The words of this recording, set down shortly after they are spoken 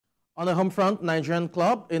On the home front, Nigerian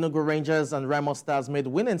club Enugu Rangers and Remo Stars made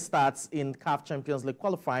winning starts in CAF Champions League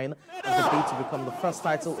qualifying as they bid to become the first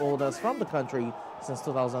title holders from the country since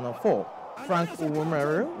 2004. Frank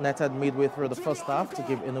Uwumeru netted midway through the first half to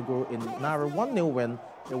give Enugu a narrow 1-0 win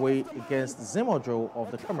away against Zimojo of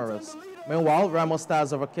the Comoros. Meanwhile, Remo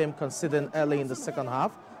Stars overcame conceding early in the second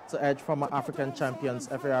half to edge former African champions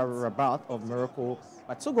FAR Rabat of Morocco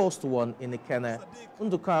by 2-1 in Ikene.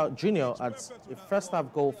 Unduka Jr. had a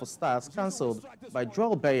first-half goal for Stars cancelled by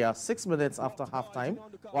Joel Beyer 6 minutes after halftime,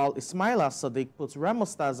 while Ismaila Sadiq put Remo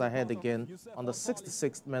Stars ahead again on the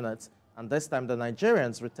 66th minute, and this time the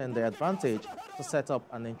Nigerians retained their advantage to set up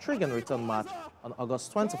an intriguing return match on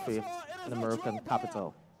August 25th in the Moroccan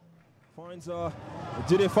capital. Finds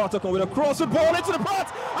Jide Fatakon with a crossing ball into the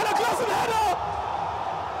path and a glass header!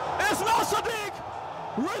 It's not Sadiq!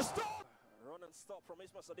 Restore!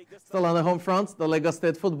 Still on the home front, the Lagos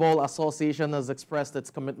State Football Association has expressed its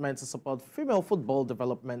commitment to support female football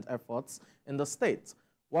development efforts in the state.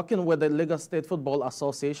 Working with the Lagos State Football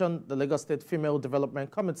Association, the Lagos State Female Development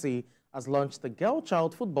Committee has launched the Girl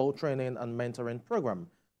Child Football Training and Mentoring Program.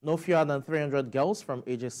 No fewer than 300 girls from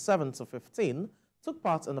ages 7 to 15 took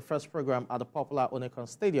part in the first program at the popular Onikan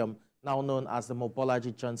Stadium, now known as the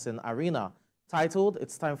Mobolaji Johnson Arena. Titled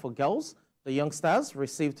It's Time for Girls, the youngsters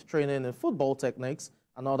received training in football techniques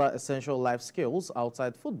and other essential life skills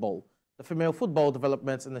outside football. The Female Football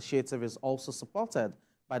Development Initiative is also supported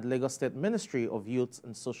by the Lagos State Ministry of Youth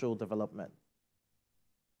and Social Development.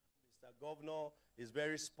 Mr. Governor is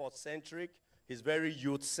very sports-centric, he's very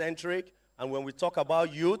youth-centric, and when we talk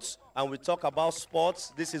about youth and we talk about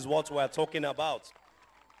sports, this is what we're talking about.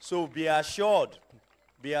 So be assured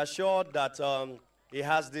that he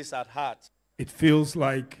has this at heart. It feels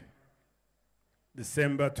like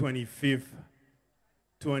December 25th,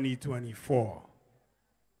 2024.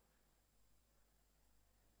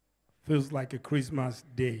 Feels like a Christmas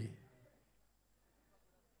day.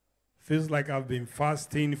 Feels like I've been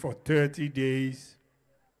fasting for 30 days,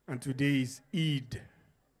 and today is Eid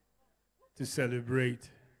to celebrate.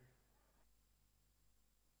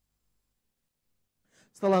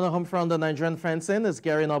 Still on the home front, the Nigerian fencing is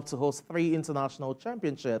gearing up to host 3 international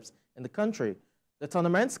championships in the country. The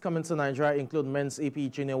tournaments coming to Nigeria include Men's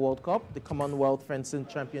AP Junior World Cup, the Commonwealth Fencing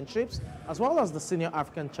Championships, as well as the Senior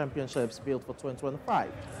African Championships built for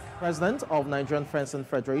 2025. President of Nigerian Fencing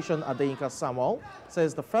Federation, Adeyinka Samuel,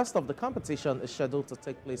 says the first of the competition is scheduled to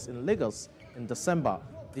take place in Lagos in December.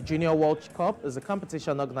 The Junior World Cup is a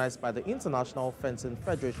competition organized by the International Fencing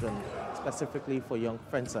Federation, specifically for young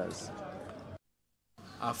fencers.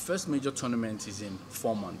 Our first major tournament is in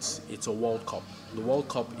 4 months. It's a World Cup. The World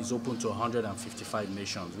Cup is open to 155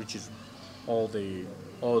 nations, which is all the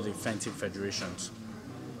fencing federations.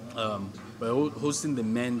 We're hosting the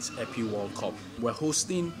Men's EP World Cup. We're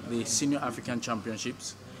hosting the Senior African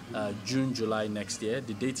Championships June, July next year.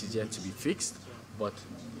 The date is yet to be fixed, but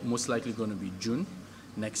most likely going to be June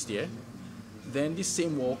next year. Then this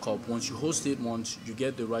same World Cup, once you host it once, you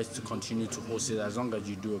get the right to continue to host it as long as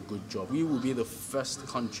you do a good job. We will be the first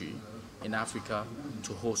country in Africa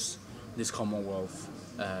to host this Commonwealth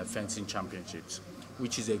Fencing Championships,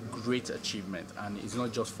 which is a great achievement, and it's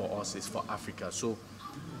not just for us, it's for Africa. So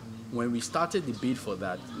when we started the bid for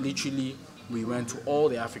that, literally we went to all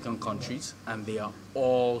the African countries and they are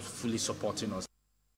all fully supporting us.